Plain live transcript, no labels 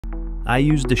I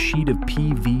used a sheet of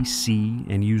PVC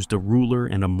and used a ruler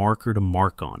and a marker to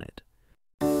mark on it.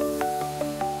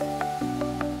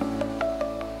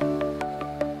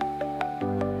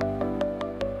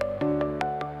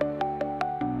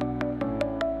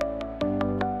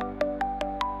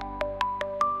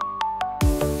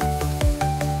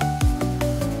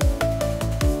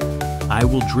 I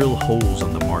will drill holes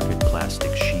on the marked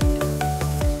plastic sheet.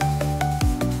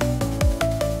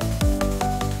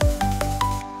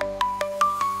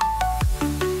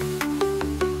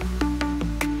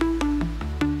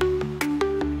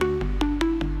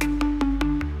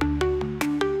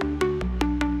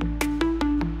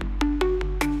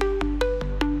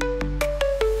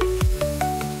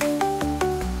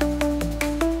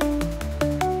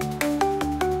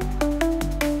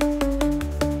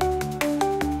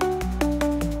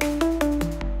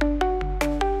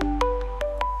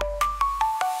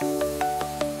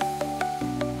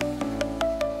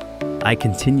 I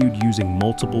continued using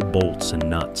multiple bolts and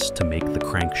nuts to make the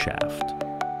crankshaft.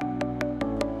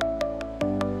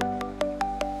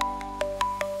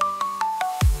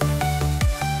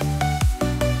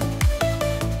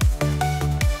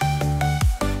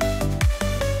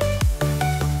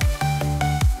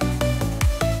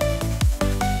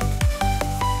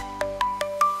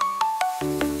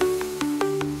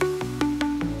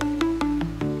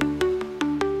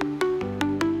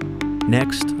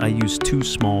 Next, I used two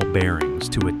small bearings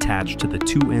to attach to the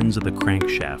two ends of the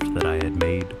crankshaft that I had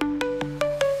made.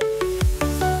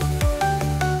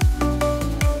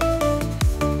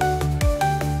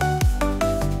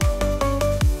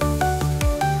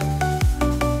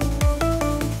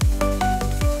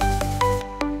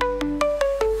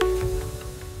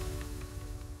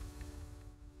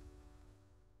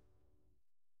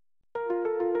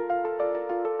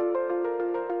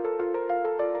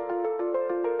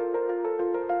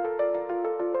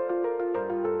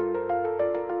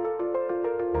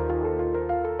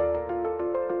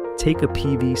 Take a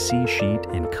PVC sheet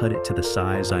and cut it to the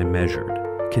size I measured.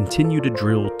 Continue to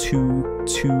drill two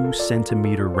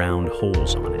 2-centimeter round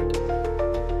holes on it.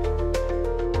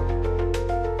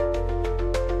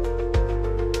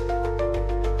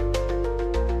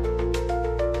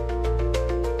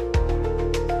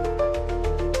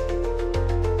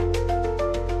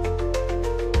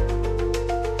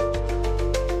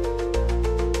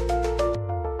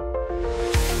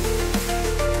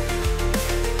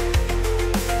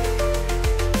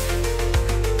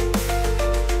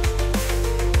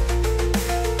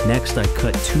 Next, I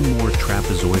cut two more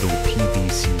trapezoidal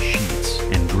PVC sheets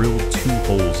and drilled two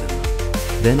holes in them.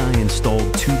 Then I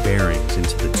installed two bearings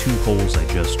into the two holes I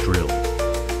just drilled.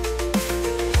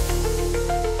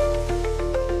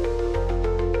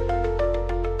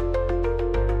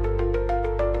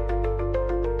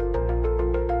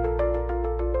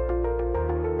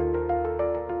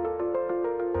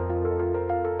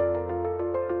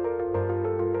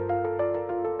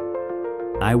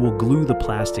 I will glue the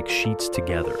plastic sheets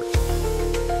together.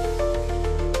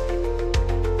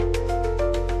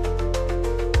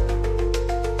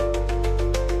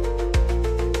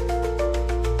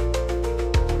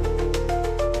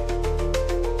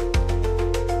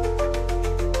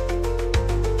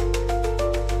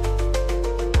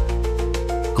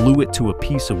 Glue it to a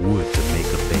piece of wood to make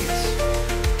a base.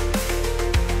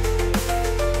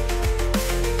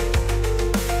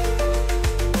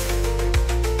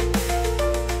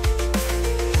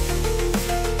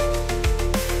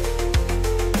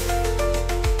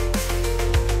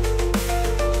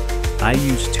 I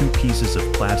used two pieces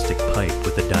of plastic pipe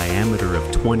with a diameter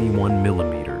of 21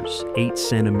 millimeters, 8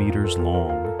 centimeters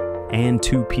long, and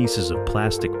two pieces of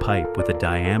plastic pipe with a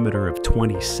diameter of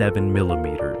 27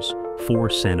 millimeters, 4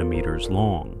 centimeters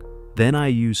long. Then I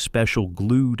used special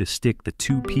glue to stick the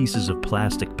two pieces of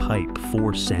plastic pipe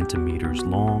 4 centimeters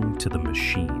long to the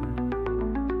machine.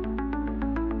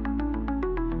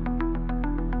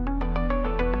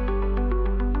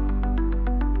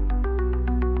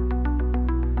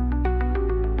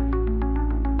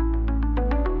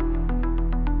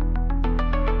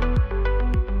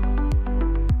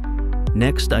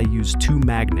 Next, I used two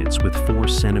magnets with 4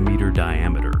 centimeter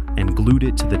diameter and glued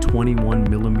it to the 21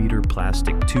 millimeter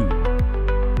plastic tube.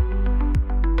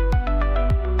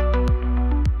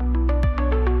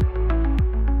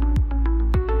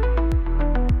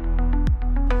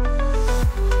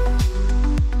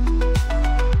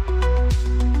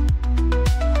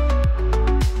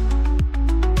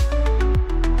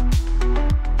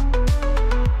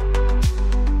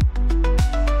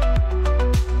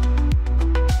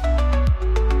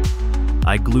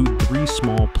 I glued 3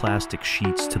 small plastic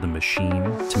sheets to the machine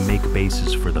to make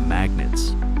bases for the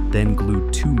magnets, then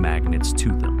glued 2 magnets to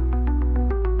them.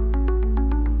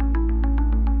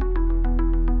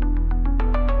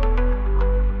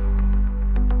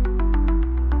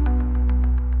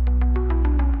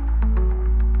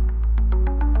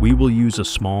 We will use a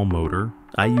small motor.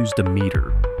 I used a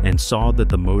meter and saw that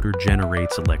the motor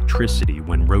generates electricity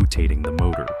when rotating the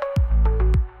motor.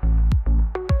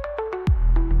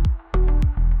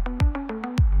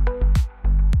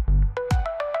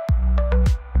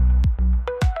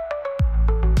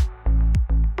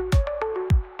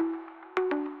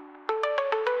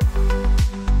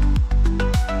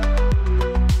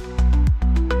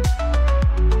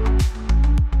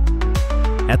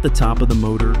 At the top of the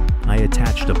motor, I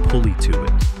attached a pulley to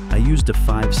it. I used a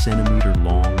 5 centimeter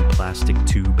long plastic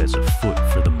tube as a foot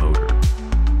for the motor.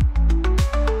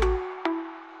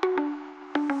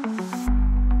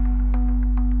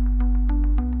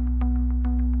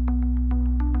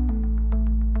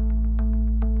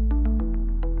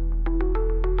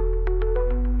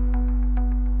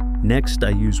 Next, I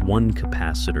use 1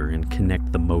 capacitor and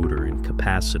connect the motor and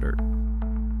capacitor.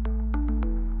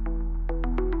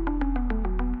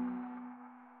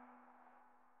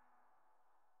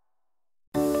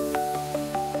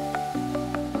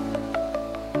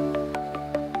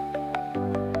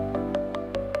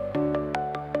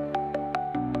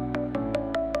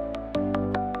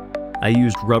 I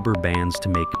used rubber bands to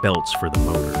make belts for the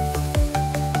motor.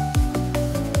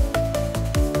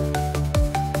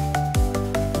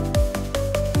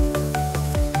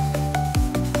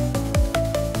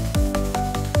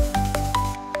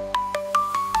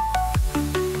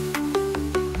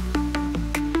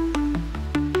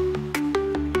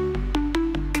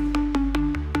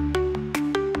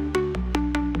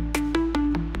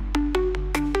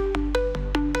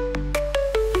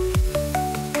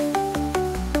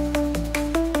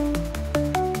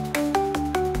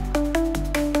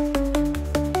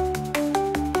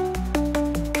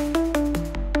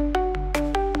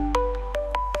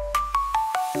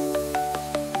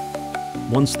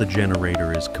 Once the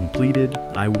generator is completed,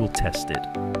 I will test it.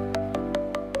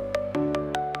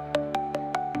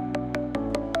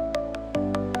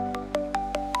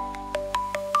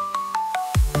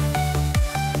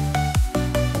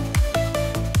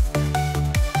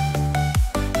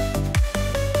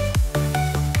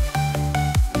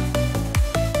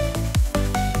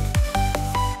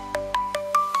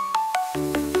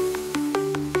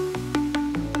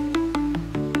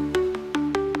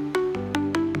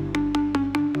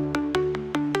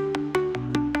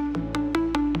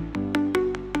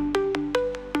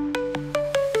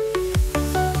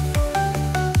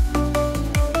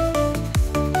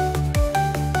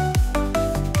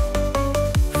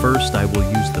 First, I will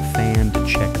use the fan to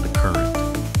check the current.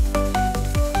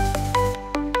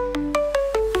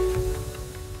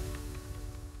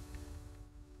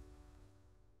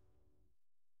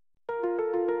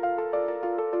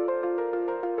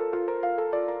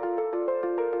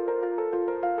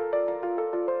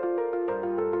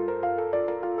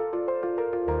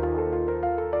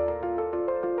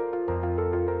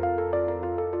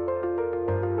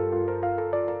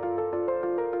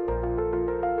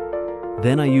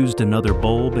 Then I used another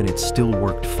bulb and it still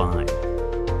worked fine.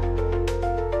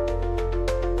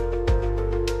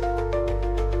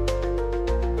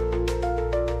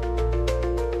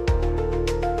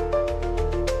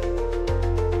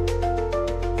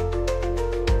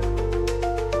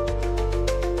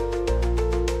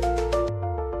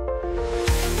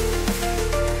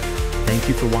 Thank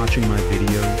you for watching my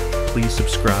video. Please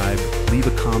subscribe, leave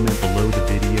a comment below the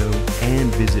video,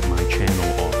 and visit my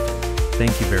channel often.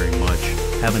 Thank you very much.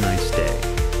 Have a nice day.